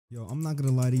Yo, I'm not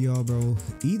gonna lie to y'all, bro.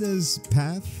 Ida's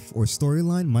path or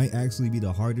storyline might actually be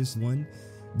the hardest one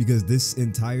because this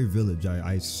entire village,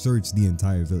 I searched the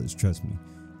entire village, trust me.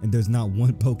 And there's not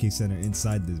one Poke Center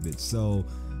inside this bitch. So,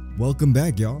 welcome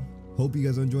back, y'all. Hope you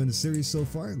guys are enjoying the series so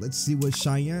far. Let's see what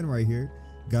Cheyenne right here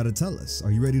gotta tell us.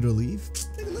 Are you ready to leave?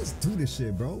 Nigga, let's do this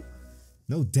shit, bro.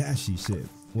 No dashy shit.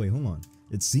 Wait, hold on.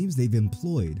 It seems they've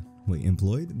employed. Wait,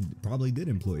 employed? Probably did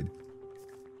employed.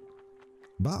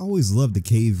 But I always love the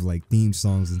cave like theme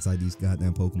songs inside these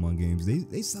goddamn Pokemon games.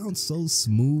 They sound so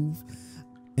smooth,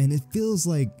 and it feels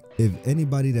like if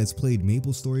anybody that's played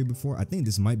Maple Story before, I think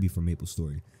this might be from Maple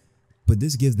Story, but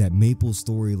this gives that Maple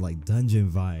Story like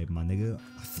dungeon vibe, my nigga.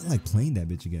 I feel like playing that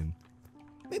bitch again.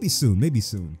 Maybe soon, maybe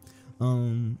soon.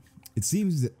 It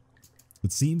seems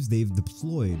they've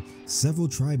deployed several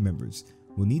tribe members.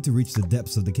 We'll need to reach the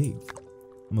depths of the cave.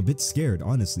 I'm a bit scared,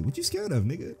 honestly. What you scared of,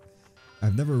 nigga?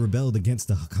 I've never rebelled against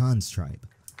the Hakan's tribe.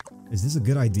 Is this a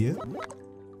good idea? Are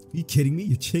you kidding me?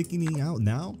 You're chickening out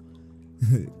now?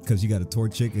 Because you got a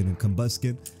torch chick and a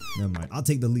combuskin? Never mind. I'll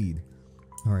take the lead.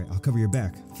 Alright, I'll cover your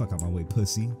back. Fuck out my way,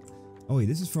 pussy. Oh wait,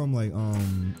 this is from like,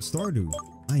 Stardew.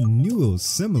 I knew it was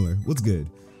similar. What's good?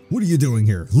 What are you doing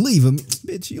here? Leave him.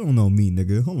 Bitch, you don't know me,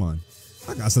 nigga. Hold on.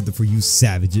 I got something for you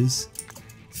savages.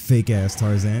 Fake ass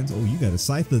Tarzans. Oh, you got a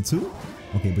Scyther too?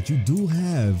 Okay, but you do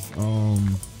have,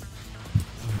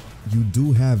 you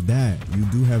do have that. You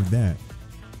do have that.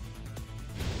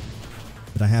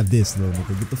 But I have this, little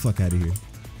nigga. Get the fuck out of here.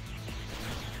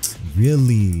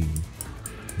 Really?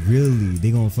 Really?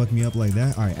 They gonna fuck me up like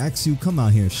that? Alright, Axu, come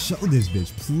out here. Show this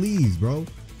bitch. Please, bro.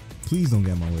 Please don't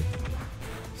get in my way.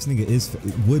 This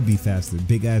nigga would be faster.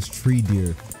 Big ass tree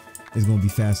deer is gonna be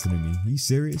faster than me. Are you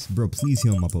serious? Bro, please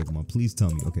heal my Pokemon. Please tell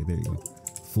me. Okay, there you go.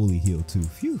 Fully healed too.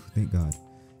 Phew, thank God.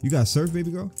 You got surf,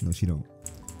 baby girl? No, she don't.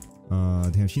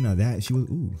 Damn, she not that. She was,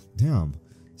 ooh, damn.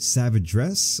 Savage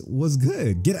dress was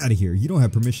good. Get out of here. You don't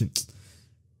have permission.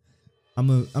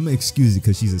 I'm gonna excuse it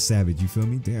because she's a savage. You feel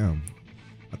me? Damn.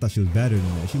 I thought she was better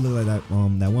than that. She looked like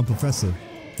that one professor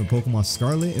from Pokemon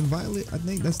Scarlet and Violet. I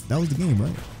think that was the game,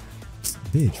 right?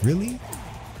 Bitch, really?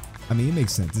 I mean, it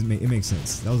makes sense. It makes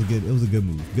sense. It was a good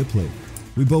move. Good play.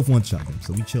 We both one-shot him,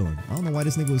 so we chilling. I don't know why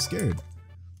this nigga was scared.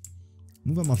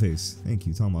 Move out my face. Thank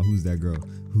you. Talking about who's that girl.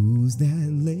 Who's that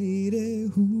lady?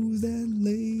 Who's that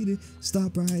lady?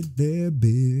 Stop right there,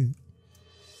 bitch.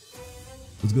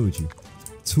 What's good with you?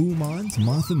 Two Mons,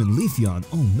 Mothim, and Leafeon.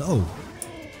 Oh no.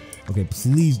 Okay,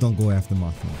 please don't go after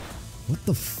Mothim. What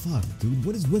the fuck, dude?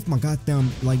 What is with my goddamn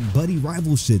like buddy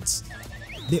rival shits?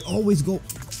 They always go.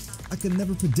 I could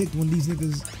never predict when these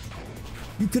niggas.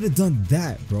 You could have done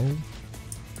that, bro.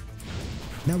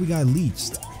 Now we got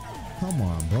leeched. Come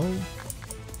on, bro.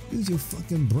 Use your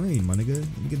fucking brain, my nigga.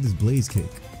 Let me get this blaze kick.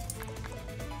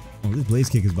 Oh, this blaze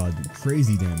kick is about to do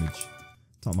crazy damage.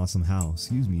 Talking about some how.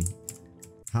 Excuse me.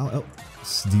 How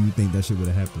else do you think that shit would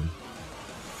have happened?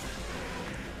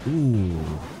 Ooh.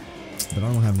 But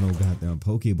I don't have no goddamn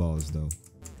Pokeballs, though.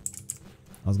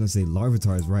 I was gonna say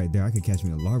Larvitar is right there. I could catch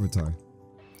me a Larvitar.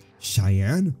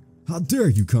 Cheyenne? How dare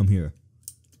you come here?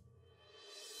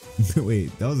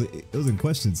 Wait, it was in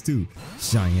questions, too.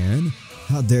 Cheyenne?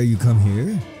 How dare you come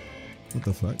here? What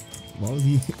the fuck? Why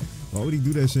would he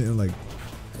do that shit in like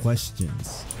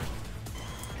questions?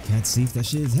 Can't see if that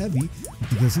shit is heavy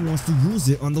because he wants to use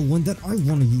it on the one that I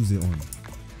want to use it on.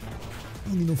 I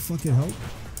don't need no fucking help.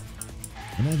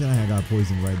 Imagine I had got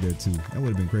poisoned right there too. That would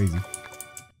have been crazy.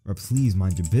 Or please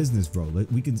mind your business, bro.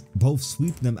 We can both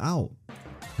sweep them out.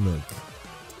 Look.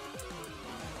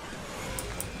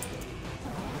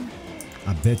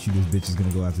 I bet you this bitch is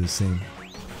gonna go after the same.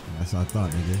 That's what I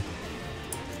thought, nigga.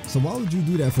 So why would you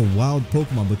do that for wild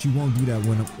Pokemon, but you won't do that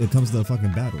when it comes to a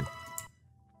fucking battle?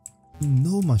 You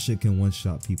know my shit can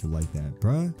one-shot people like that,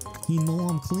 bruh. He know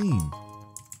I'm clean.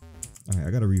 Alright, I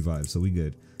gotta revive, so we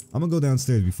good. I'm gonna go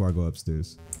downstairs before I go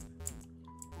upstairs.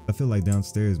 I feel like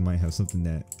downstairs might have something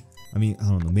that... I mean, I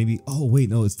don't know, maybe... Oh, wait,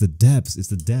 no, it's the depths. It's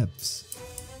the depths.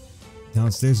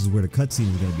 Downstairs is where the cutscene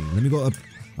is gonna be. Let me go up...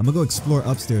 I'm gonna go explore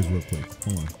upstairs real quick.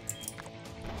 Hold on.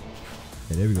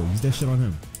 Okay, there we go. Use that shit on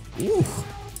him. Ooh.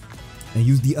 And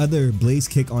use the other blaze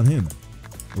kick on him.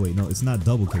 Oh, wait, no, it's not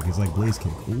double kick. It's like blaze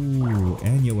kick. Ooh,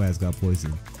 and your ass got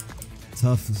poisoned.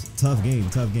 Tough game.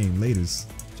 Tough game. Laters.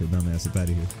 Get your dumb ass up out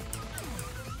of here.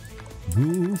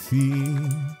 Goofy.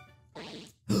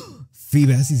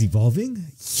 Feebas is evolving?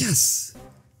 Yes!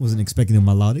 Wasn't expecting a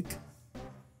melodic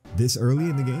this early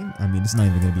in the game. I mean, it's not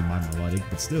even gonna be my melodic,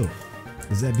 but still.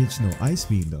 Does that bitch know Ice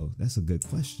Beam though? That's a good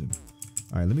question.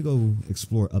 Alright, let me go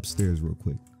explore upstairs real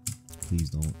quick. Please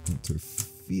don't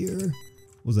interfere.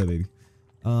 What's that, baby?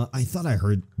 I thought I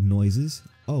heard noises.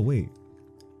 Oh, wait.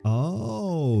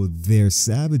 Oh, they're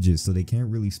savages, so they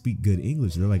can't really speak good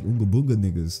English. They're like Oonga Boonga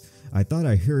niggas. I thought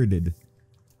I heard it.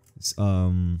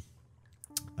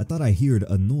 I thought I heard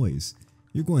a noise.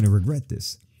 You're going to regret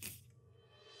this.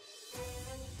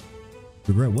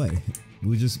 Regret what? We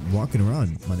were just walking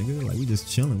around, my nigga. Like, we just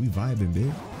chilling. We vibing,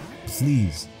 bitch.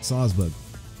 Please, Sawsbuck.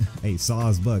 Hey,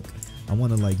 Sawsbuck. I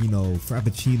want to, like, you know,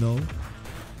 frappuccino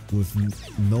with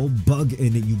no bug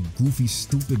in it, you goofy,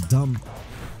 stupid, dumb.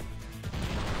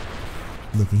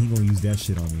 Look, he gonna use that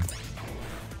shit on me.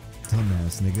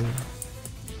 Dumbass, nigga.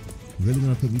 Really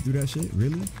gonna put me through that shit?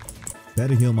 Really?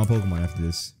 Better heal my Pokemon after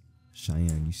this.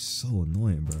 Cheyenne, you so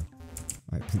annoying, bro.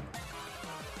 Alright, please.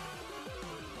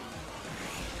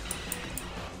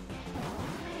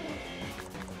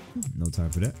 No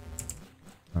time for that.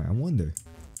 Alright, I wonder.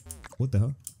 What the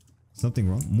hell? Something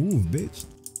wrong? Move, bitch.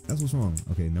 That's what's wrong.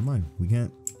 Okay, never mind. We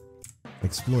can't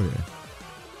explore there.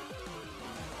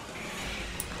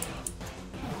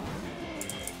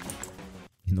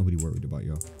 Ain't nobody worried about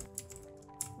y'all.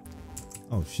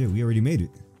 Oh shit, we already made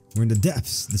it. We're in the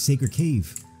depths, the sacred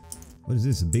cave. What is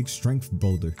this? A big strength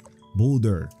boulder.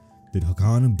 Did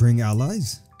Hakan bring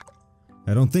allies?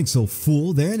 I don't think so,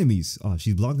 fool. They're enemies. Oh,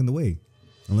 she's blocking the way.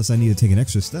 Unless I need to take an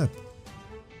extra step.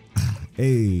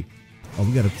 Hey. Oh,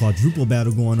 we got a quadruple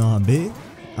battle going on, big.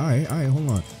 Alright, hold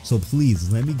on. So please,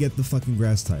 let me get the fucking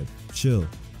grass type. Chill.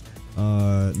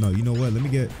 No, you know what? Let me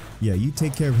get... Yeah, you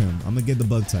take care of him. I'm gonna get the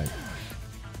bug type.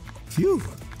 Phew.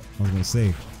 I was gonna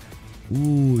say.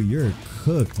 Ooh, you're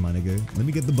cooked, my nigga. Let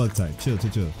me get the bug type. Chill.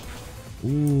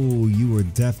 Ooh, you were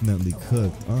definitely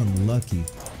cooked. Unlucky.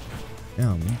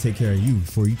 Damn, let me take care of you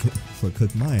before you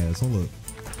cook my ass. Hold up.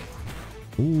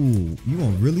 Ooh, you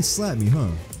gonna really slap me, huh?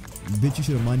 Bitch, you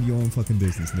should have minded your own fucking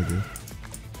business, nigga.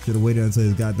 Should have waited until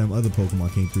his goddamn other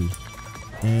Pokemon came through.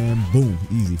 And boom,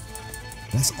 easy.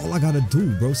 That's all I gotta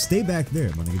do, bro. Stay back there,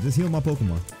 my nigga. Just heal my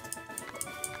Pokemon.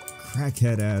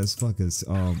 Crackhead ass fuckers.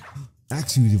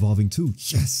 Axew's evolving too.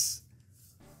 Yes.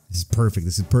 This is perfect.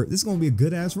 This is gonna be a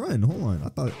good ass run. Hold on. I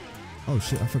thought. Oh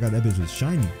shit! I forgot that bitch was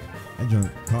shiny. That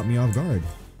junk caught me off guard.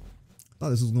 Thought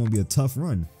this was gonna be a tough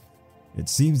run. It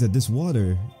seems that this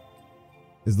water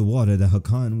is the water that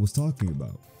Hakan was talking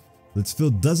about. Let's fill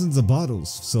dozens of bottles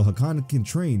so Hakan can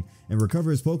train and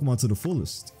recover his Pokemon to the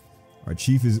fullest. Our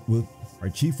chief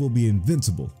will be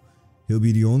invincible. He'll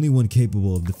be the only one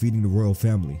capable of defeating the royal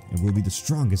family and will be the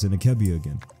strongest in Akebia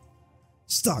again.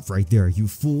 Stop right there, you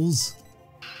fools.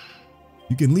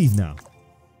 You can leave now.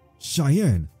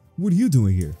 Cheyenne, what are you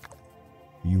doing here?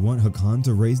 You want Hakan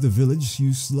to raise the village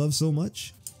you love so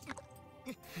much?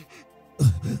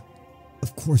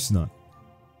 Of course not.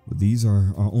 But these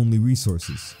are our only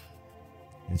resources.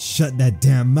 And shut that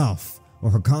damn mouth,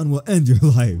 or Hakan will end your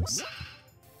lives.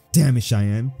 Damn it,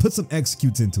 Cheyenne. Put some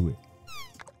executes into it.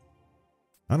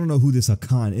 I don't know who this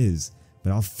Hakan is,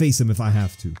 but I'll face him if I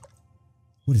have to.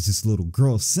 What is this little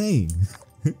girl saying?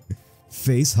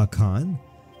 Face Hakan?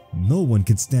 No one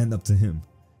can stand up to him.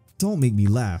 Don't make me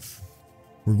laugh.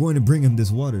 We're going to bring him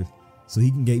this water so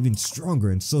he can get even stronger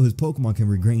and so his Pokemon can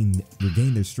regain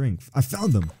their strength. I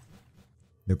found them.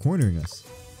 They're cornering us.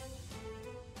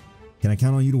 Can I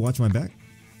count on you to watch my back?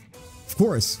 Of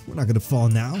course, we're not gonna fall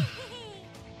now.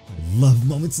 I love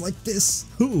moments like this.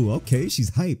 Ooh, okay, she's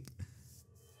hype.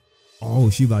 Oh,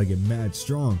 she about to get mad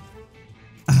strong.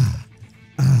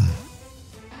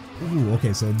 Ooh,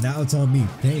 okay, so now it's on me.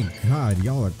 Thank God,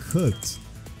 y'all are cooked.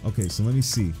 Okay, so let me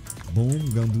see. Boom,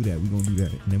 we're gonna do that. We're gonna do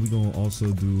that. And then we're gonna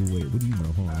also do, wait, what do you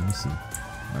know? Hold on, let me see.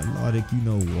 Alright, Lodic, you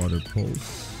know Water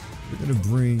Pulse. We're gonna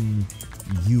bring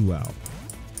you out.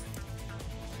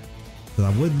 Because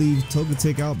I would leave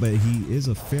Togetic out, but he is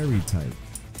a fairy type.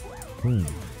 Boom.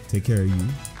 Take care of you.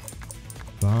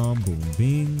 Bomb, boom,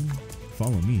 bing.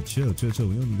 Follow me. Chill. We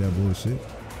don't need that bullshit.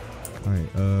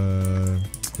 Alright,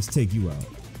 let's take you out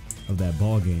of that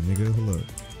ball game, nigga. Hold up.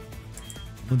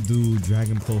 I'm gonna do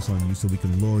Dragon Pulse on you so we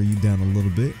can lower you down a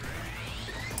little bit.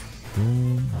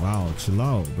 Boom. Wow, chill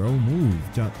out, bro. Move.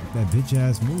 That bitch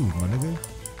ass move, my nigga.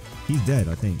 He's dead,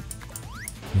 I think.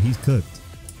 And he's cooked.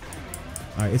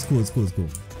 Alright, it's cool.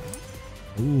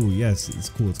 Ooh, yes, it's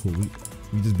cool.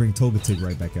 We just bring Togetic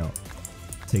right back out.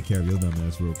 Take care of your dumb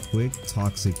ass real quick.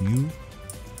 Toxic you.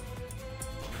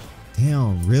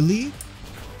 Damn, really?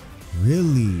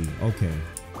 Really? Okay.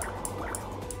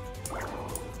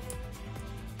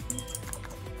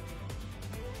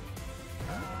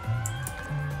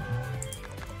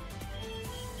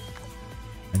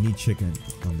 I need chicken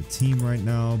on the team right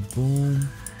now. Boom.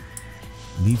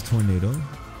 Leaf Tornado.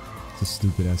 It's a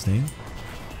stupid ass thing.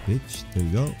 Bitch. There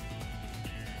you go.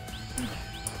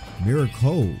 Mirror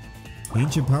Cold.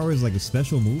 Ancient Power is like a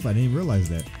special move. I didn't realize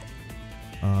that.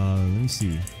 Let me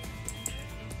see.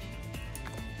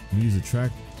 Let me use a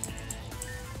track.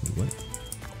 Wait, what?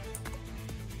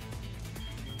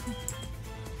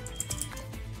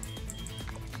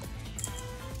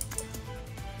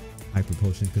 Hyper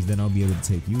potion, because then I'll be able to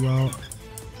take you out.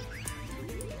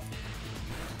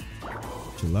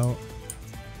 Chill out.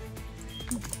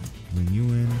 Bring you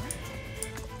in.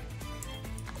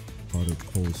 Auto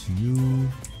pulse you.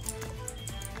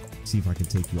 See if I can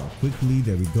take you out quickly.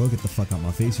 There we go. Get the fuck out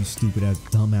my face, you stupid ass,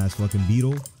 dumb ass fucking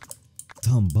beetle.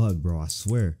 Dumb bug, bro. I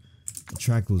swear. The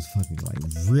track was fucking like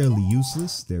really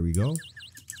useless. There we go.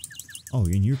 Oh,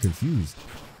 and you're confused.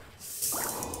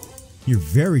 You're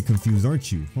very confused,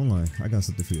 aren't you? Hold on. I got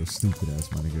something for your stupid ass,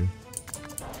 my nigga.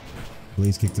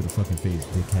 Blaze kick to the fucking face,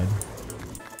 dickhead.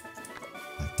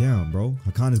 God damn, bro.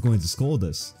 Hakan is going to scold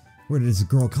us. Where did this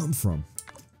girl come from?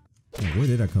 Oh, where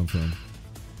did I come from?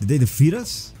 Did they defeat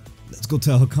us? Let's go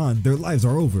tell Hakan their lives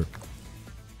are over.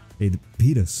 They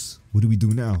defeat us. What do we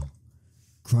do now?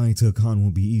 Crying to Hakan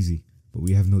won't be easy, but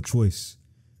we have no choice.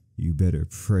 You better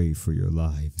pray for your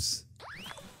lives.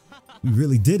 We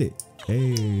really did it.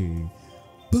 Hey.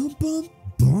 Bum, bum,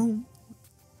 boom.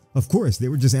 Of course, they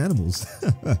were just animals.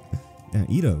 Now,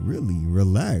 Ida, really,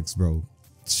 relax, bro.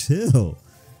 Chill.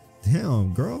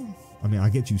 Damn, girl. I mean, I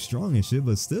get you strong and shit,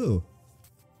 but still.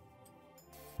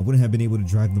 I wouldn't have been able to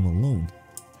drive them alone.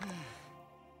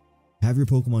 Have your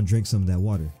Pokemon drink some of that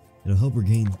water. It'll help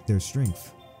regain their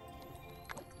strength.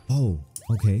 Oh,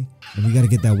 okay. And we gotta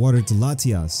get that water to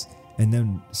Latias. And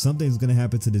then something's gonna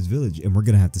happen to this village and we're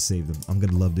gonna have to save them. I'm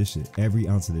gonna love this shit. Every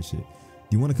ounce of this shit.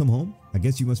 Do you wanna come home? I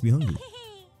guess you must be hungry.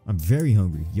 I'm very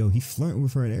hungry. Yo, he flirting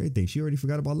with her and everything. She already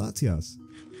forgot about Latias.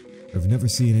 I've never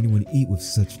seen anyone eat with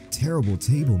such terrible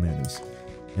table manners.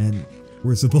 And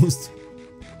we're supposed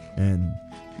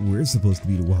to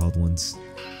be the wild ones.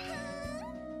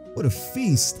 What a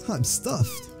feast. I'm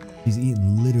stuffed. He's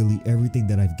eaten literally everything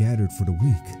that I've gathered for the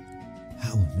week.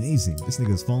 How amazing. This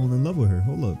nigga's falling in love with her.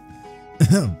 Hold up.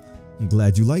 I'm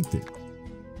glad you liked it.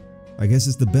 I guess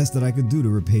it's the best that I could do to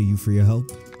repay you for your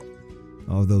help.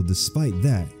 Although despite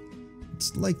that,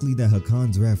 it's likely that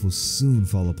Hakan's wrath will soon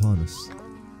fall upon us.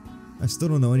 I still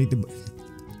don't know anything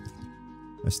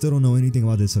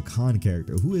about this Hakan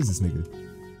character. Who is this nigga?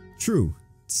 True.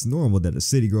 It's normal that a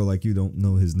city girl like you don't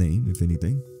know his name, if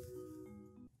anything.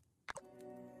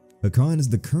 Hakan is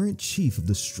the current chief of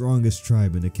the strongest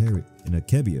tribe in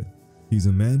Akebia. He's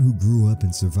a man who grew up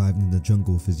and survived in the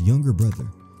jungle with his younger brother.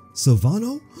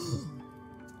 Silvano?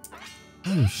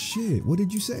 Oh shit, what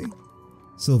did you say?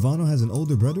 Silvano has an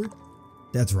older brother?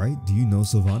 That's right, do you know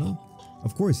Silvano?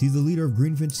 Of course, he's the leader of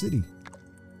Greenfinch City.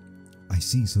 I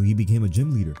see, so he became a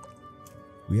gym leader.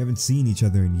 We haven't seen each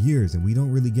other in years and we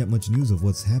don't really get much news of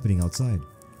what's happening outside.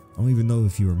 I don't even know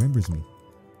if he remembers me.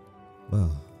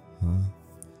 Well,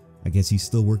 I guess he's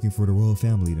still working for the royal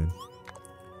family then.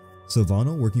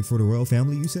 Silvano working for the royal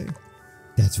family, you say?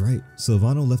 That's right,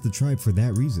 Silvano left the tribe for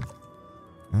that reason.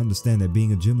 I understand that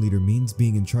being a gym leader means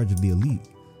being in charge of the elite.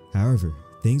 However,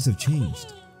 things have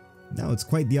changed. Now it's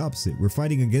quite the opposite. We're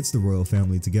fighting against the royal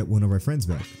family to get one of our friends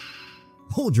back.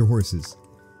 Hold your horses.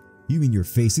 You mean you're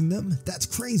facing them? That's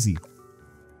crazy.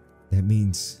 That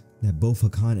means that both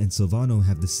Hakan and Silvano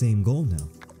have the same goal now.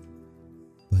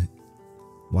 But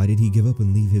why did he give up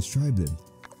and leave his tribe then?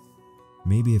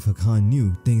 Maybe if Hakan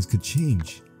knew, things could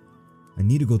change. I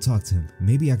need to go talk to him.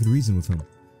 Maybe I could reason with him.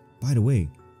 By the way,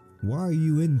 why are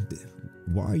you in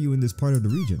this part of the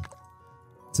region?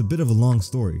 It's a bit of a long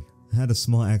story. I had a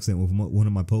small accident with one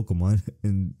of my Pokemon,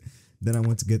 and then I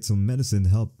went to get some medicine to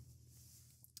help.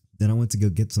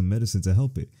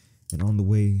 it. And on the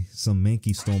way, some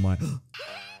Mankey stole my...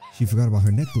 She forgot about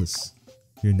her necklace.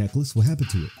 Your necklace? What happened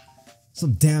to it?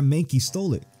 Some damn Mankey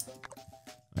stole it.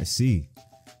 I see.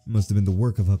 It must have been the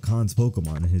work of Hakan's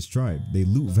Pokemon and his tribe. They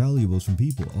loot valuables from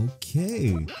people.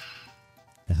 Okay.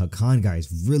 The Hakan guy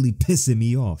is really pissing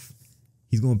me off.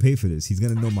 He's going to pay for this. He's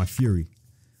going to know my fury.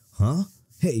 Huh?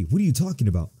 Hey, what are you talking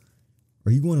about?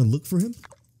 Are you going to look for him?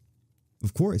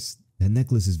 Of course. That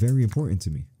necklace is very important to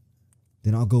me.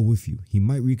 Then I'll go with you. He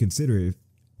might reconsider it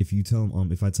if I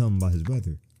tell him about his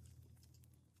brother.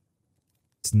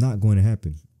 It's not going to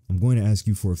happen. I'm going to ask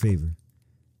you for a favor.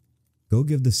 Go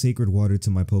give the sacred water to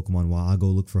my Pokemon while I go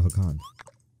look for Hakan.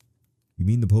 You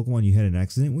mean the Pokemon you had an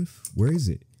accident with? Where is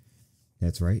it?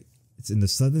 That's right. It's in the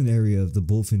southern area of the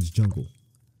Bullfinch jungle.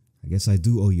 I guess I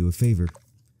do owe you a favor.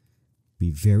 Be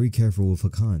very careful with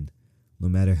Hakan. No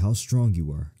matter how strong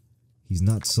you are, he's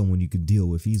not someone you could deal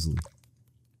with easily.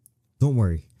 Don't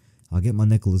worry. I'll get my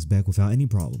necklace back without any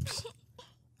problems.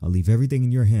 I'll leave everything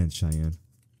in your hands, Cheyenne.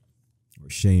 Or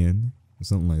Cheyenne, or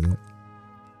something like that.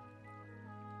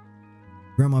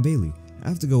 Grandma Bailey, I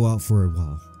have to go out for a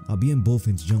while. I'll be in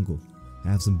Bullfinch Jungle. I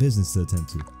have some business to attend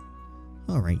to.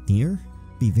 Alright, dear.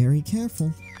 Be very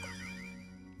careful.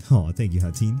 Oh, thank you,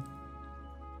 Hatini.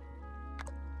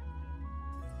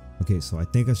 Okay, so I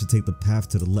think I should take the path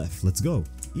to the left. Let's go.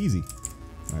 Easy.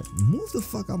 Alright, move the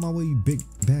fuck out my way, you big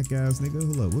back ass nigga.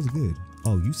 Hold up, what's good?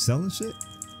 Oh, you selling shit?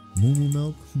 Moo Moo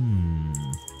milk?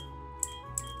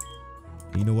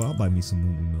 You know what? I'll buy me some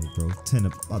Moo Moo milk, bro. About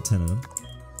 10 of them.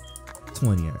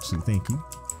 20 actually, thank you.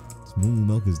 This Moo Moo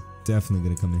milk is definitely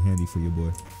gonna come in handy for your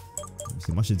boy.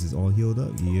 See, my shit is all healed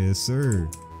up. Yes, sir.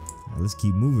 Right, let's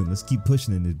keep moving. Let's keep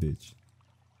pushing in this bitch.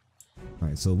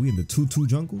 Alright, so we in the 2-2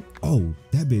 jungle. Oh,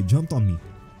 that bitch jumped on me.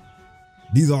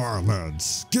 These are our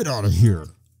lands. Get out of here.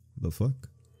 The fuck?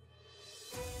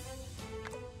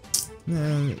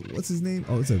 Man, what's his name?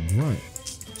 Oh, it's a grunt.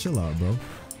 Chill out, bro.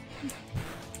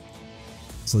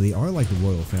 So they are like the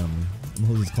royal family.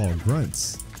 What is called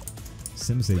grunts.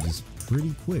 Simisage is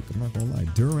pretty quick. I'm not gonna lie.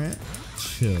 Durant,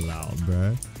 chill out,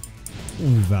 bruh.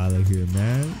 Move out of here,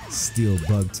 man. Steel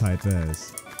bug type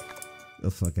ass.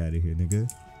 The fuck out of here, nigga.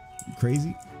 You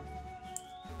crazy?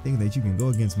 Thinking that you can go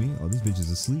against me? Oh, this bitch is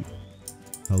asleep.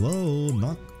 Hello,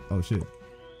 knock. Oh shit.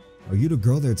 Are you the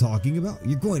girl they're talking about?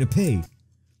 You're going to pay.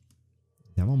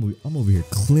 Damn, I'm over here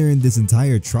clearing this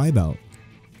entire tribe out.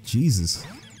 Jesus.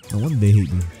 No wonder they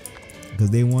hate me.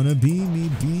 Because they want to be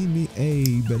me.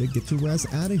 Hey, better get your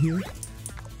ass out of here.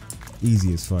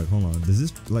 Easy as fuck. Hold on. Does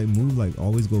this like move like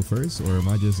always go first? Or am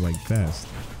I just like fast?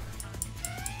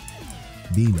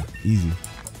 Beam. Easy.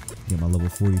 Get my level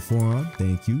 44 on.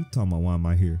 Thank you. Talking about why am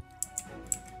I here?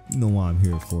 You know why I'm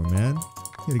here for, man.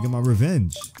 Here to get my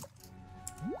revenge.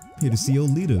 Here to see your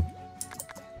leader.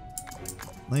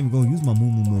 I'm not even gonna use my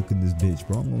Moo Moo milk in this bitch,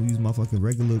 bro. I'm gonna use my fucking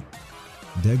regular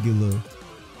to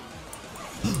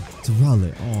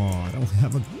Raleigh. Oh, I don't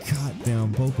have a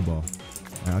goddamn Pokeball.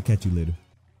 Alright, I'll catch you later.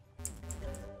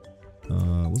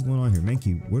 What's going on here?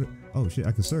 Mankey, what? Oh shit,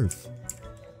 I can surf.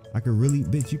 I could really,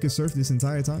 bitch, you can surf this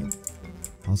entire time?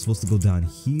 I was supposed to go down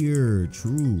here.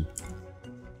 True.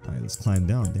 Alright, let's climb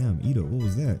down. Damn, Ito, what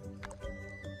was that?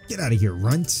 Get out of here,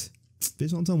 runt.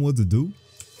 Bitch, don't tell me what to do.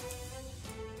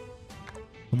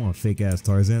 Come on, fake ass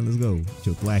Tarzan, let's go. It's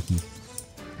your Thwacky.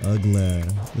 Ugly.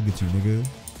 Look at you, nigga.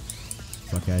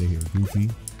 Fuck out of here, Goofy.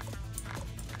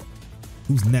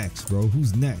 Who's next, bro?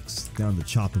 Who's next? Down the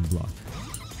chopping block.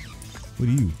 What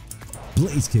are you?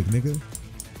 Blaze kick, nigga.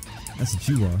 That's what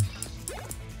you are.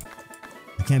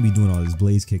 I can't be doing all this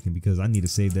blaze kicking because I need to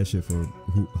save that shit for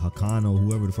Hakano,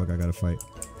 whoever the fuck I gotta fight.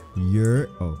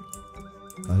 Oh,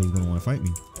 I thought he was gonna want to fight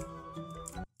me.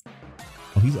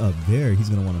 Oh, he's up there. He's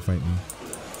gonna want to fight me.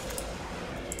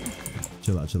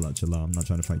 Chill out, chill out, chill out. I'm not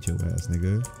trying to fight your ass,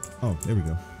 nigga. Oh, there we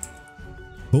go.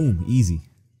 Boom, easy.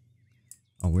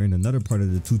 Oh, we're in another part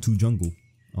of the 2-2 jungle.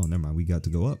 Oh, never mind. We got to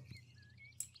go up.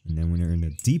 And then when they're in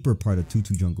the deeper part of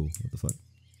 2-2 jungle. What the fuck?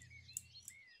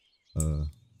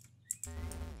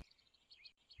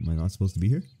 Am I not supposed to be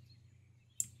here?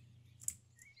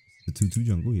 The 2-2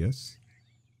 jungle, yes.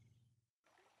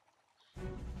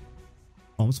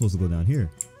 Oh, I'm supposed to go down here.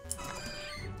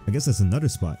 I guess that's another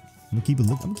spot. I'm gonna keep a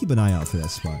look. I'm gonna keep an eye out for that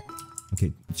spot.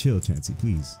 Okay, chill, Chansey,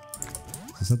 please.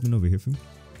 Is there something over here for me?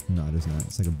 No, there's not.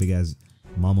 It's like a big ass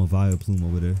Mama Via plume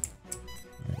over there.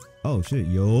 Right. Oh shit,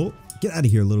 yo, get out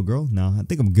of here, little girl. Nah, I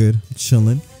think I'm good. I'm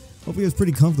chilling. Over here is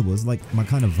pretty comfortable. It's like my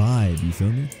kind of vibe. You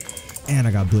feel me? And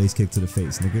I got blaze kicked to the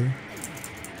face, nigga.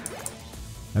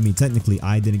 I mean, technically,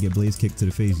 I didn't get blaze kicked to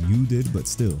the face. You did, but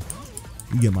still,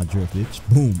 you get my drift, bitch.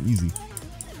 Boom, easy.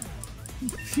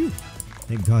 Phew.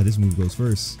 Thank God this move goes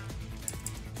first.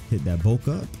 Hit that bulk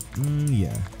up.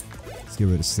 Yeah. Let's get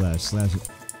rid of Slash. Slash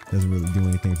doesn't really do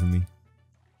anything for me.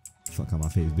 Fuck out my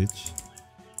face, bitch.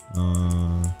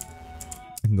 I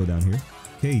can go down here.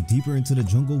 Okay, deeper into the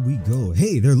jungle we go.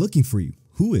 Hey, they're looking for you.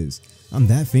 Who is? I'm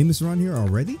that famous around here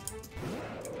already?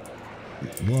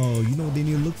 Whoa, you know what they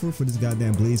need to look for this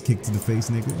goddamn blaze kick to the face,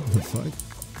 nigga? What the fuck?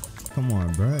 Come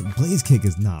on, bro. Blaze kick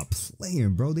is not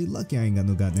playing, bro. They lucky I ain't got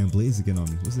no goddamn blaze again on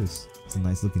me. What's this? It's a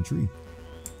nice looking tree.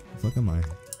 The fuck am I?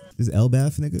 This is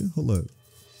Elbath, nigga? Hold up.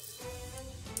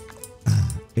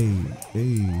 Hey.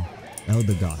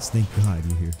 Eldegoss, thank God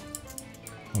you're here.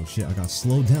 Oh shit, I got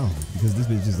slowed down because this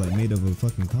bitch is like made of a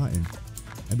fucking cotton.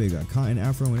 That bitch got cotton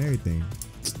afro and everything.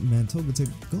 Man,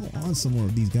 Togetic, go on some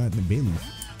of these goddamn Bailey.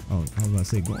 Oh, I was about to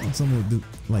say, go on some of the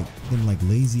them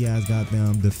lazy ass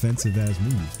goddamn defensive ass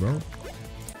moves, bro.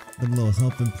 Them little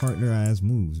helping partner ass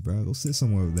moves, bro. Go sit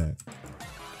somewhere with that.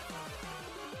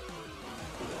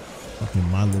 Fucking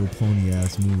My Little Pony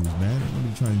ass moves, man. I'm gonna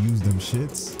be trying to use them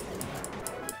shits.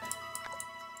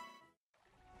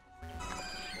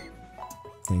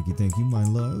 thank you, my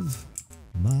love.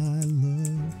 My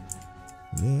love.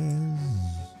 There's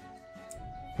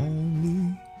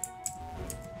only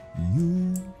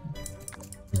you.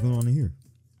 What's going on in here?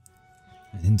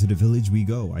 And into the village we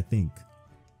go, I think.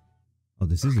 Oh,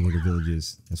 this isn't where the village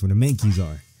is. That's where the Mankeys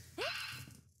are.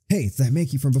 Hey, it's that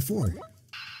Mankey from before.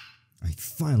 I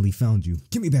finally found you.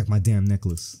 Give me back my damn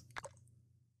necklace.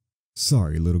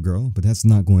 Sorry, little girl, but that's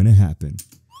not going to happen.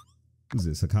 Who's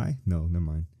this, Hakai? No, never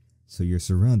mind. So you're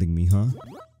surrounding me, huh?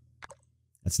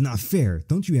 That's not fair.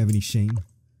 Don't you have any shame?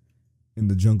 In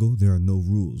the jungle, there are no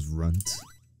rules, runt.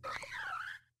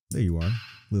 There you are,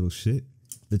 little shit.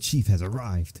 The chief has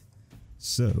arrived.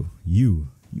 So, you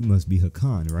must be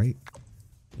Hakan, right?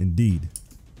 Indeed.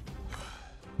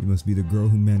 You must be the girl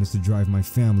who managed to drive my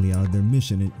family out of their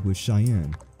mission with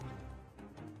Cheyenne.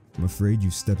 I'm afraid you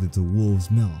stepped into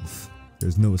wolf's mouth.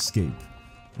 There's no escape.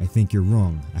 I think you're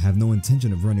wrong. I have no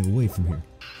intention of running away from here.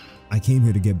 I came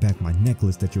here to get back my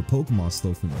necklace that your Pokemon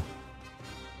stole from me.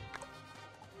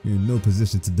 You're in no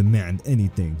position to demand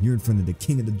anything. You're in front of the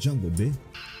king of the jungle, bitch.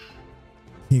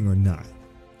 King or not.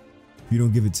 If you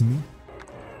don't give it to me...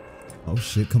 Oh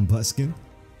shit, Combuskin.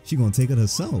 She gonna take it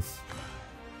herself.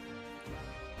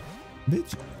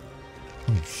 Bitch.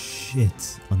 Oh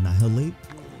shit. Annihilate?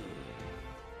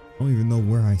 I don't even know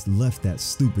where I left that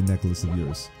stupid necklace of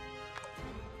yours.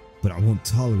 But I won't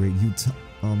tolerate you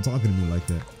talking to me like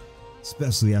that.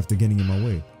 Especially after getting in my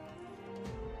way.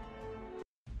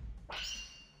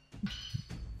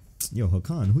 Yo,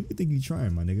 Hakan, who you think you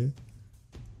trying, my nigga?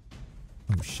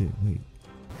 Oh shit, wait.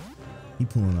 He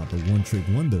pulling out the one trick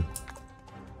wonder.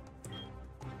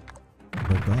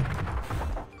 Woke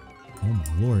up. Oh my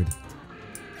lord.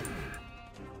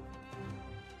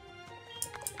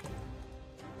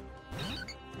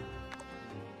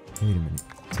 Wait a minute.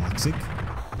 Toxic?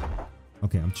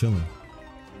 Okay, I'm chilling.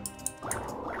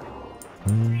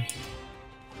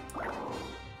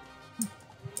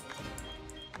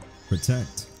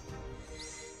 Protect.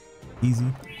 Easy.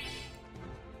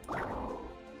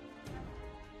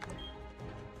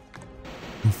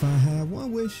 If I had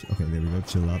one wish. Okay, there we go.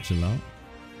 Chill out, chill out.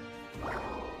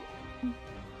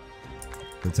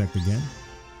 Protect again.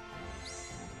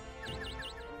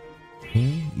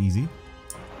 Boom. Easy.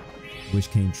 Wish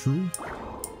came true.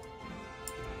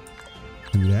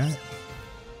 Do that.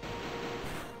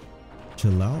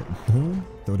 Chill out. Boom.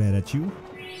 Throw that at you.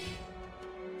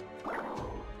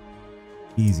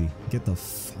 Easy. Get the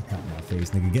fuck out of my face,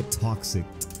 nigga. Get toxic.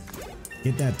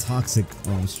 Get that toxic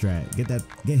strat.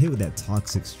 Get hit with that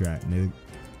toxic strat, nigga.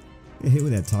 Get hit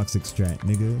with that toxic strat,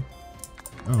 nigga.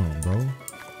 Oh, bro.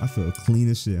 I feel clean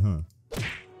as shit, huh?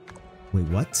 Wait,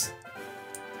 what?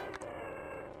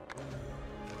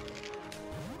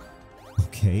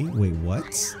 Okay, wait,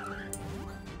 what?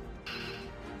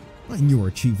 I knew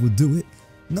our chief would do it.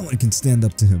 No one can stand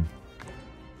up to him.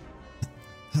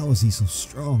 How is he so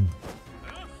strong?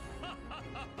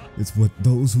 It's what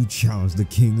those who challenge the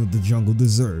king of the jungle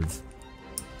deserve.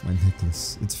 My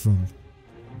necklace, it's from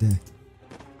Dad.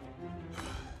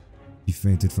 He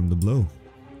fainted from the blow.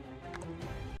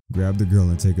 Grab the girl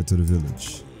and take her to the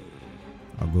village.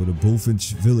 I'll go to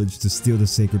Bullfinch village to steal the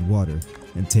sacred water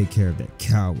and take care of that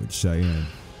coward Cheyenne.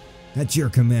 At your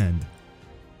command.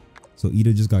 So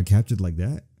Ida just got captured like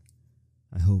that?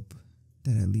 I hope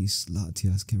that at least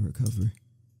Latias can recover.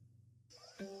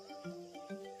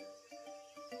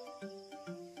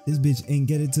 This bitch ain't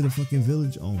get it to the fucking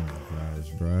village. Oh my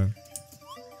gosh, bruh.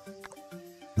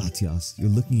 Latias, you're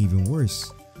looking even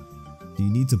worse. Do you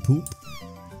need to poop?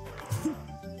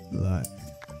 A lot.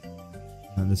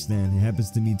 I understand. It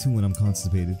happens to me too when I'm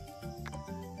constipated.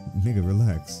 Nigga,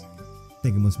 relax.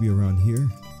 Think it must be around here.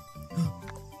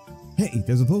 Hey,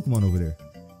 there's a Pokemon over there.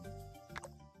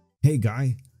 Hey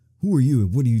guy, who are you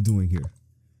and what are you doing here?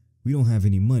 We don't have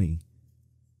any money.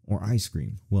 Or ice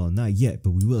cream. Well, not yet,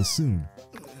 but we will soon.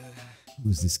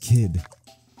 Who's this kid?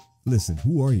 Listen,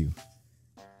 who are you?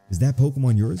 Is that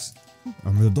Pokemon yours?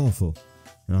 I'm Rodolfo,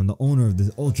 and I'm the owner of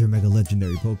this Ultra Mega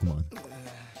Legendary Pokemon.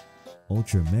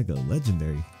 Ultra Mega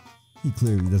Legendary? He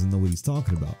clearly doesn't know what he's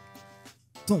talking about.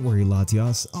 Don't worry,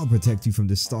 Latias. I'll protect you from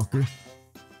this stalker.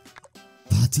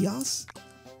 Latias?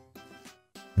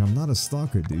 And I'm not a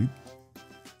stalker, dude.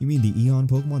 You mean the Eon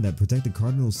Pokemon that protected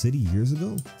Cardinal City years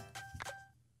ago?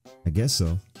 I guess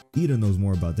so. Ida knows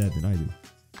more about that than I do.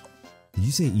 Did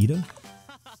you say Ida?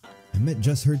 I met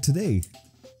just her today.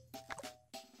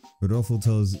 Rodolfo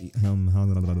tells him how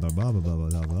that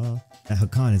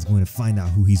Hakan is going to find out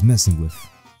who he's messing with.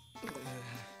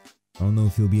 I don't know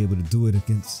if he'll be able to do it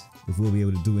against, if we'll be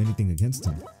able to do anything against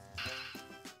him.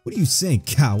 What are you saying,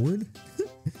 coward?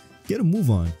 Get a move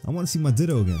on. I want to see my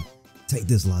Ditto again. Take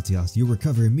this, Latias. You'll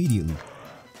recover immediately.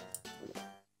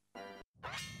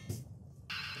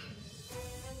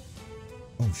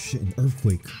 Oh shit, an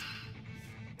earthquake.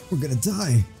 We're gonna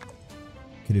die.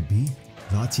 Could it be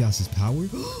Latias's power?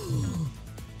 Oh,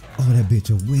 that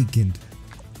bitch awakened.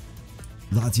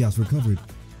 Latias recovered.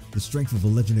 The strength of a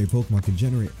legendary Pokemon can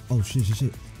generate. Oh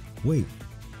shit. Wait.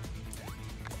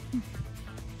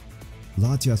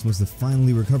 Latias must have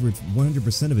finally recovered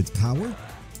 100% of its power?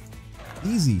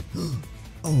 Easy.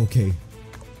 Oh, okay.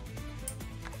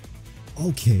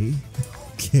 Okay.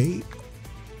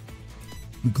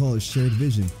 We call it shared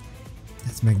vision.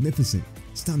 That's magnificent.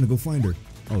 It's time to go find her.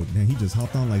 Oh, man, he just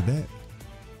hopped on like that.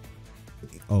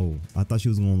 Oh, I thought she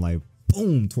was gonna like,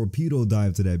 boom, torpedo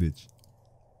dive to that bitch.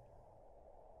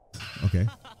 Okay.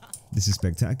 This is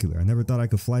spectacular. I never thought I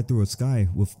could fly through a sky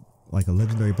with like a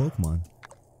legendary Pokemon.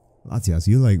 Latias,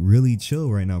 you're like really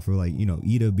chill right now for like, you know,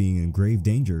 Ida being in grave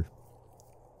danger.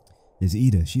 Is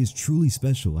Ida. She is truly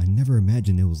special. I never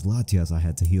imagined it was Latias I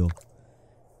had to heal.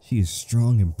 She is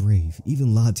strong and brave.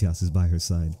 Even Latias is by her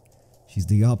side. She's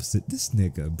the opposite. This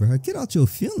nigga, bro. Get out your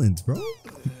feelings, bro.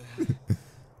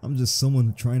 I'm just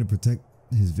someone trying to protect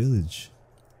his village.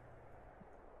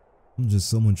 I'm just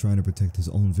someone trying to protect his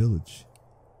own village.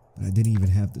 But I didn't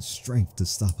even have the strength to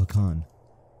stop Hakan.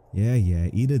 Yeah,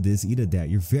 Ida this, Ida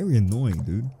that. You're very annoying,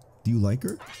 dude. Do you like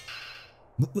her?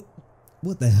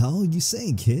 What the hell are you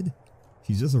saying, kid?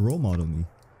 She's just a role model to me.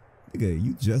 Nigga,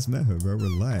 you just met her, bro.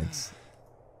 Relax.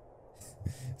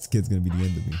 This kid's gonna be the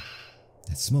end of me.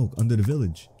 That smoke under the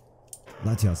village.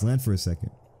 Latias, land for a second.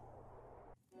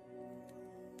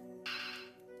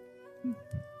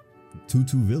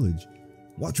 Tutu village.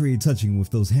 Watch where you're touching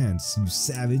with those hands, you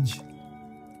savage.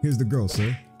 Here's the girl,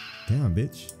 sir. Damn,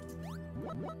 bitch.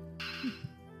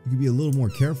 You can be a little more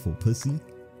careful, pussy.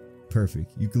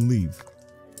 Perfect. You can leave.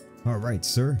 Alright,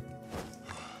 sir.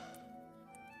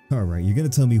 Alright, you're gonna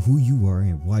tell me who you are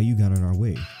and why you got in our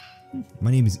way.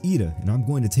 My name is Ida, and I'm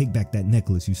going to take back that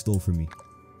necklace you stole from me.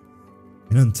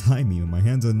 And untie me, and my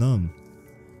hands are numb.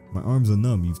 My arms are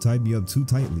numb. You've tied me up too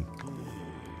tightly.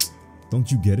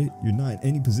 Don't you get it? You're not in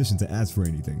any position to ask for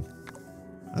anything.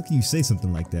 How can you say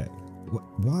something like that?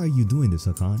 Why are you doing this,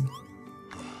 Hakan?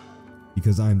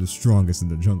 Because I am the strongest in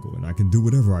the jungle, and I can do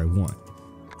whatever I want.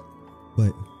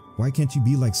 But why can't you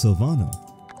be like Silvano?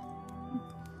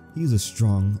 He's a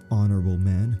strong, honorable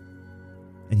man,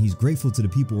 and he's grateful to the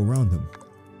people around him.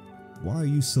 Why are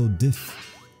you so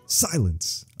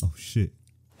Silence! Oh shit.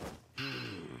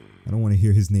 I don't want to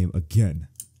hear his name again.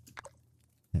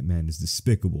 That man is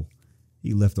despicable.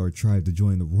 He left our tribe to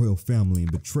join the royal family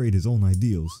and betrayed his own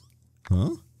ideals.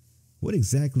 Huh? What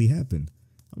exactly happened?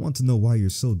 I want to know why you're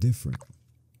so different.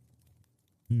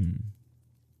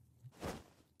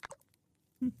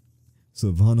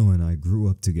 Silvano and I grew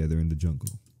up together in the jungle.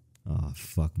 Ah,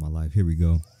 fuck my life. Here we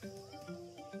go.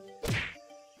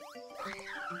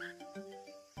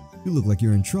 You look like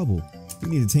you're in trouble. You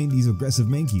need to tame these aggressive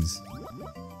mankeys.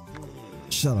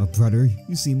 Shut up, brother.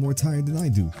 You seem more tired than I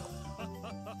do.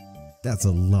 That's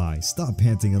a lie. Stop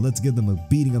panting and let's give them a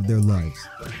beating of their lives.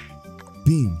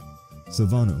 Beam.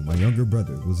 Silvano, my younger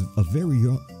brother, was a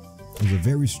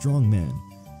very strong man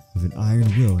with an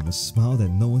iron will and a smile that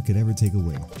no one could ever take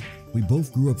away. We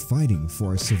both grew up fighting for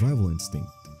our survival instinct.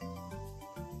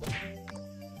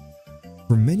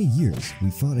 For many years, we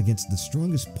fought against the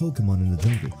strongest Pokemon in the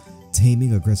jungle,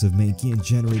 taming aggressive Mankey and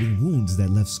generating wounds that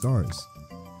left scars.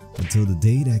 Until the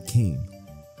day that came,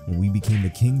 when we became the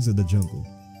kings of the jungle.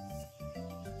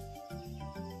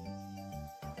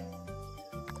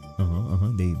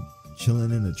 They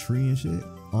chilling in a tree and shit,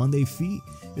 on their feet.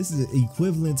 This is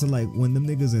equivalent to like when them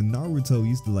niggas in Naruto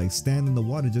used to like stand in the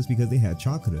water just because they had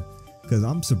chakra. Cause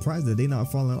I'm surprised that they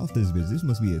not falling off this bitch. This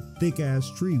must be a thick ass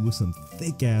tree with some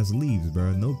thick ass leaves,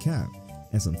 bro. No cap.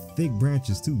 And some thick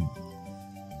branches too.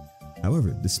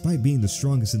 However, despite being the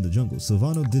strongest in the jungle,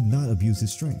 Silvano did not abuse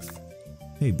his strength.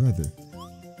 Hey brother.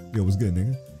 Yo, what's good,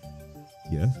 nigga?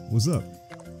 Yeah, what's up?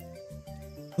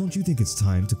 Don't you think it's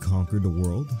time to conquer the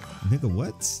world? Nigga,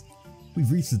 what? We've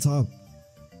reached the top.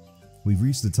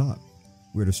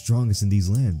 We're the strongest in these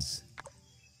lands.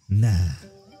 Nah.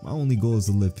 My only goal is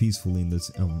to live peacefully in this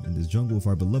jungle with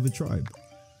our beloved tribe.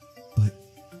 But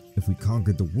if we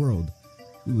conquered the world,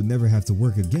 we would never have to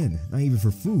work again, not even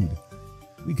for food.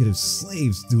 We could have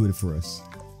slaves do it for us.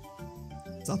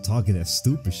 Stop talking that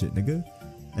stupid shit, nigga.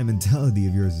 That mentality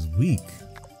of yours is weak.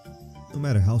 No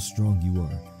matter how strong you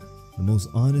are, the most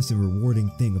honest and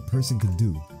rewarding thing a person can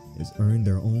do is earn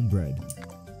their own bread.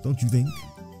 Don't you think?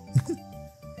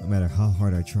 No matter how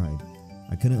hard I tried,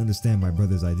 I couldn't understand my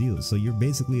brother's ideals, so you're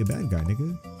basically a bad guy,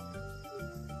 nigga.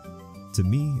 To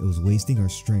me, it was wasting our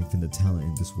strength and the talent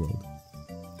in this world.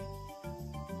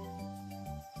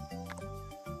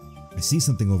 I see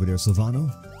something over there, Silvano.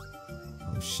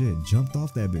 Oh shit, jumped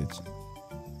off that bitch.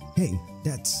 Hey,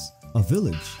 that's a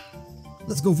village.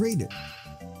 Let's go raid it.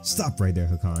 Stop right there,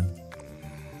 Hakan.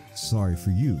 Sorry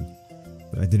for you,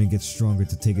 but I didn't get stronger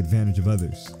to take advantage of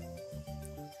others.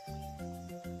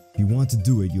 If you want to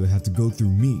do it, you'll have to go through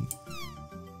me.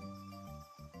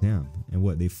 Damn, and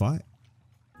what, they fought?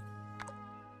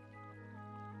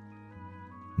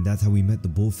 And that's how we met the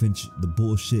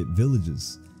bullshit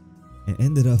villages. And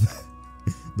ended up,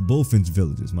 the bullfinch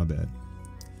villages, my bad.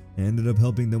 And ended up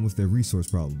helping them with their resource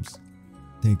problems.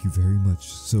 Thank you very much,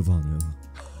 Silvano.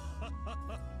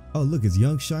 Oh look, it's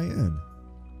young Cheyenne.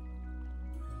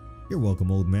 You're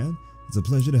welcome, old man. It's a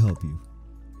pleasure to help you.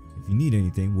 If you need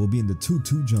anything, we'll be in the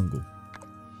Tutu jungle.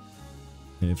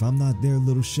 And if I'm not there,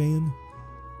 little Cheyenne,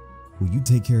 will you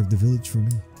take care of the village for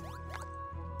me?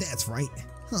 That's right.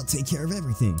 I'll take care of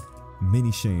everything.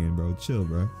 Mini Cheyenne, bro. Chill,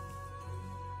 bro.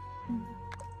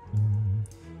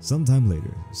 Sometime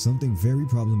later, something very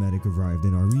problematic arrived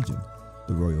in our region.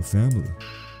 The royal family.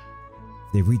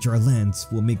 If they reach our lands,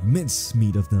 we'll make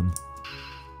mincemeat of them.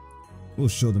 We'll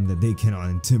show them that they cannot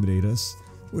intimidate us.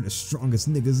 We're the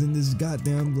strongest niggas in this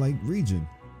goddamn, region.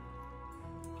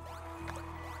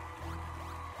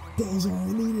 Those are our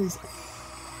leaders.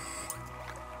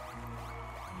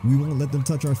 We won't let them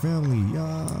touch our family.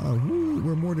 Yeah, woo,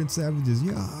 we're more than savages.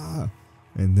 Yeah.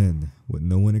 And then, what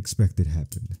no one expected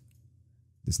happened.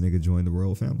 This nigga joined the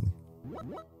royal family.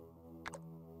 What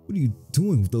are you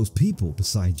doing with those people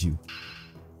beside you?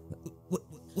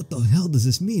 What the hell does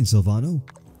this mean, Silvano?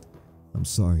 I'm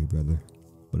sorry, brother,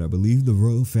 but I believe the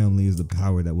royal family is the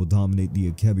power that will dominate the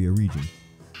Akebia region.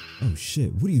 Oh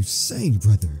shit, what are you saying,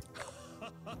 brother?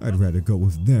 I'd rather go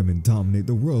with them and dominate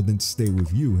the world than stay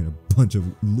with you and a bunch of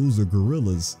loser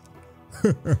gorillas.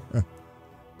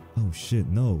 Oh shit,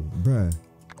 no, bruh.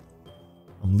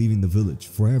 I'm leaving the village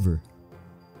forever.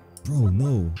 Bro,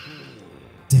 no.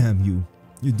 Damn you.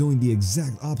 You're doing the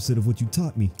exact opposite of what you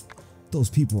taught me. Those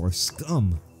people are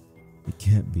scum. It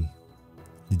can't be.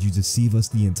 Did you deceive us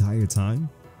the entire time?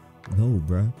 No,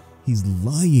 bruh. He's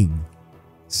lying.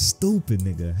 Stupid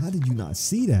nigga. How did you not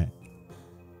see that?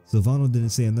 Silvano didn't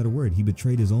say another word. He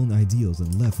betrayed his own ideals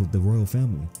and left with the royal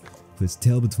family, with his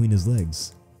tail between his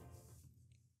legs.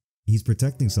 He's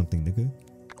protecting something, nigga.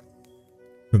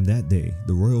 From that day,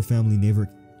 the royal family never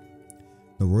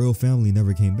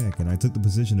came back, and I took the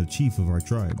position of chief of our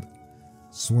tribe,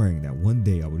 swearing that one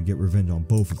day I would get revenge on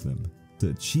both of them. To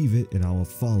achieve it, and I will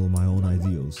follow my own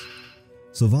ideals.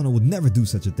 Silvano would never do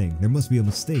such a thing. There must be a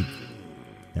mistake.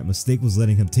 That mistake was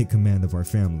letting him take command of our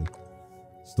family.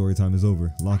 Story time is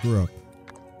over. Lock her up.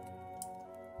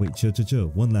 Wait, chill.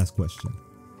 One last question.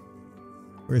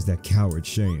 Where's that coward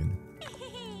Cheyenne?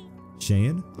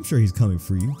 Cheyenne? I'm sure he's coming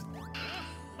for you.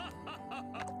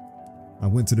 I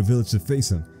went to the village to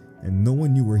face him, and no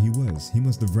one knew where he was. He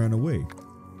must have ran away.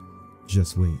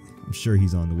 Just wait. I'm sure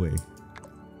he's on the way.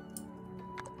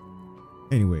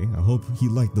 Anyway, I hope he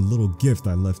liked the little gift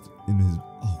I left in his...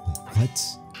 Oh, wait,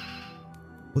 what?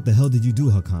 What the hell did you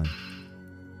do, Hakan?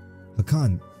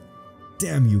 Hakan,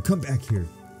 damn you, come back here.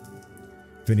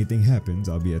 If anything happens,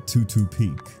 I'll be at Tutu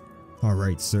Peak.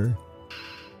 Alright, sir.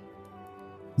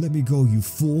 Let me go, you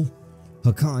fool.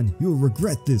 Hakan, you'll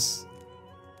regret this.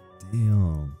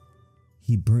 Damn.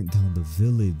 He burnt down the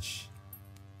village.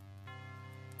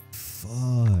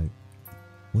 Fuck.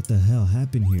 What the hell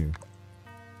happened here?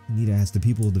 I need to ask the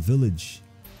people of the village.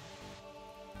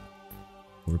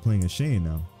 We're playing as Cheyenne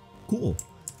now. Cool.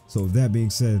 So with that being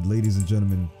said, ladies and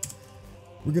gentlemen,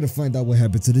 we're going to find out what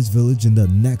happened to this village in the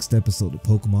next episode of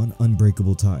Pokemon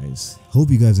Unbreakable Ties. Hope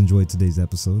you guys enjoyed today's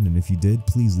episode, and if you did,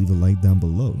 please leave a like down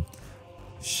below.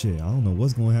 Shit, I don't know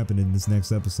what's going to happen in this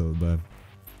next episode, but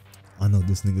I know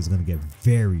this nigga's going to get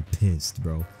very pissed,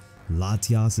 bro.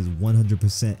 Latias is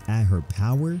 100% at her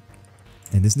power,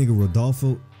 and this nigga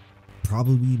Rodolfo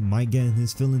probably might get in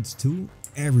his feelings too.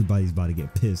 Everybody's about to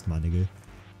get pissed, my nigga.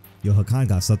 Yo, Hakan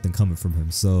got something coming from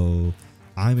him, so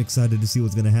I'm excited to see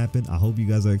what's gonna happen. I hope you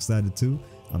guys are excited too.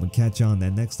 I'm gonna catch you on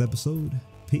that next episode.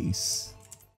 Peace.